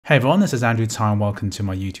Hey everyone, this is Andrew Tsai and welcome to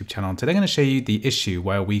my YouTube channel. Today I'm going to show you the issue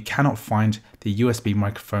where we cannot find the USB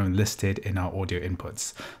microphone listed in our audio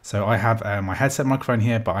inputs. So I have my headset microphone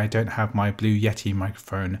here, but I don't have my Blue Yeti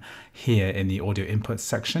microphone here in the audio inputs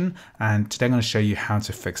section. And today I'm going to show you how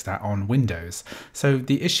to fix that on Windows. So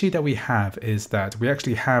the issue that we have is that we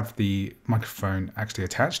actually have the microphone actually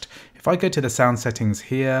attached. If I go to the sound settings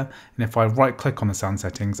here, and if I right click on the sound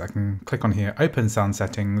settings, I can click on here, open sound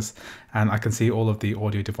settings, and I can see all of the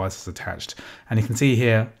audio devices attached. And you can see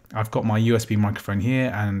here, I've got my USB microphone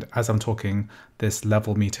here, and as I'm talking, this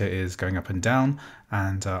level meter is going up and down,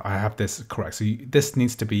 and I have this correct. So this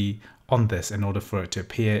needs to be on this in order for it to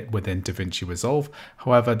appear within Davinci Resolve.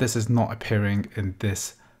 However, this is not appearing in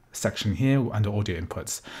this section here under audio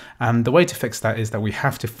inputs. And the way to fix that is that we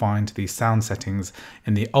have to find the sound settings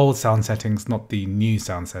in the old sound settings, not the new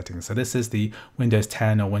sound settings. So this is the Windows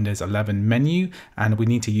 10 or Windows 11 menu, and we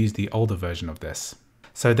need to use the older version of this.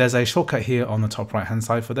 So there's a shortcut here on the top right hand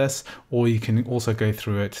side for this, or you can also go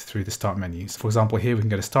through it through the start menus. For example, here we can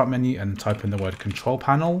go to start menu and type in the word control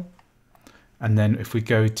panel. And then if we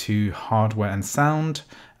go to hardware and sound,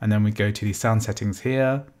 and then we go to the sound settings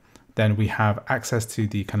here, then we have access to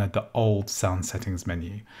the the old sound settings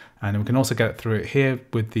menu. And we can also get through it here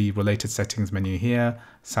with the related settings menu here,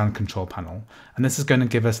 sound control panel. And this is going to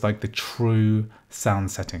give us like the true sound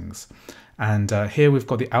settings. And here we've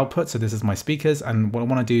got the output. So this is my speakers. And what I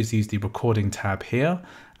want to do is use the recording tab here.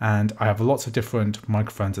 And I have lots of different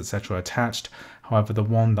microphones, etc. attached. However, the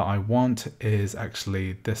one that I want is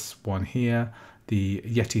actually this one here, the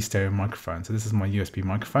Yeti stereo microphone. So this is my USB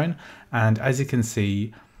microphone. And as you can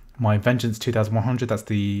see, my Vengeance 2100, that's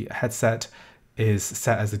the headset, is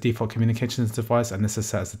set as the default communications device, and this is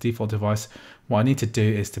set as the default device. What I need to do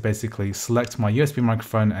is to basically select my USB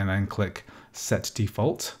microphone and then click set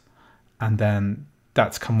default, and then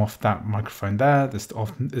that's come off that microphone there. This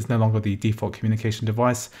is no longer the default communication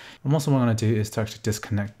device. And also what I'm going to do is to actually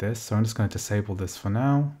disconnect this. So I'm just going to disable this for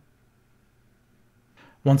now.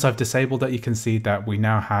 Once I've disabled it, you can see that we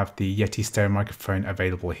now have the Yeti stereo microphone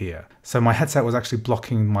available here. So my headset was actually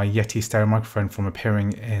blocking my Yeti stereo microphone from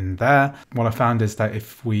appearing in there. What I found is that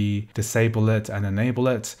if we disable it and enable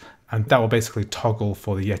it, and that will basically toggle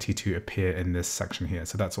for the Yeti to appear in this section here.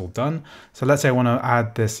 So that's all done. So let's say I want to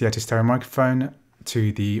add this Yeti stereo microphone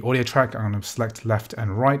to the audio track. I'm going to select left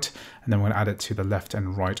and right, and then we're going to add it to the left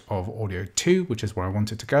and right of audio 2, which is where I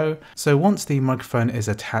want it to go. So once the microphone is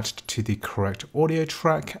attached to the correct audio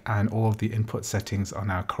track and all of the input settings are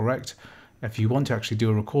now correct, if you want to actually do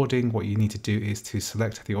a recording, what you need to do is to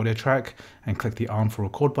select the audio track and click the arm for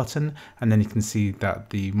record button, and then you can see that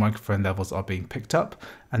the microphone levels are being picked up.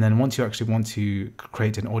 And then once you actually want to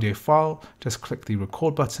create an audio file, just click the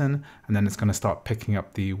record button, and then it's going to start picking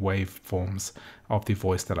up the waveforms of the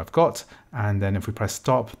voice that I've got. And then if we press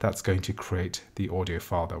stop, that's going to create the audio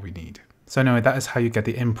file that we need. So anyway, that is how you get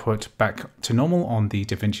the input back to normal on the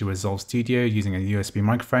Davinci Resolve Studio using a USB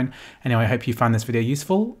microphone. Anyway, I hope you found this video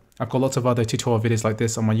useful. I've got lots of other tutorial videos like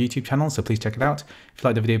this on my YouTube channel, so please check it out. If you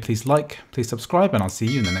like the video, please like, please subscribe, and I'll see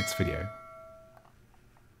you in the next video.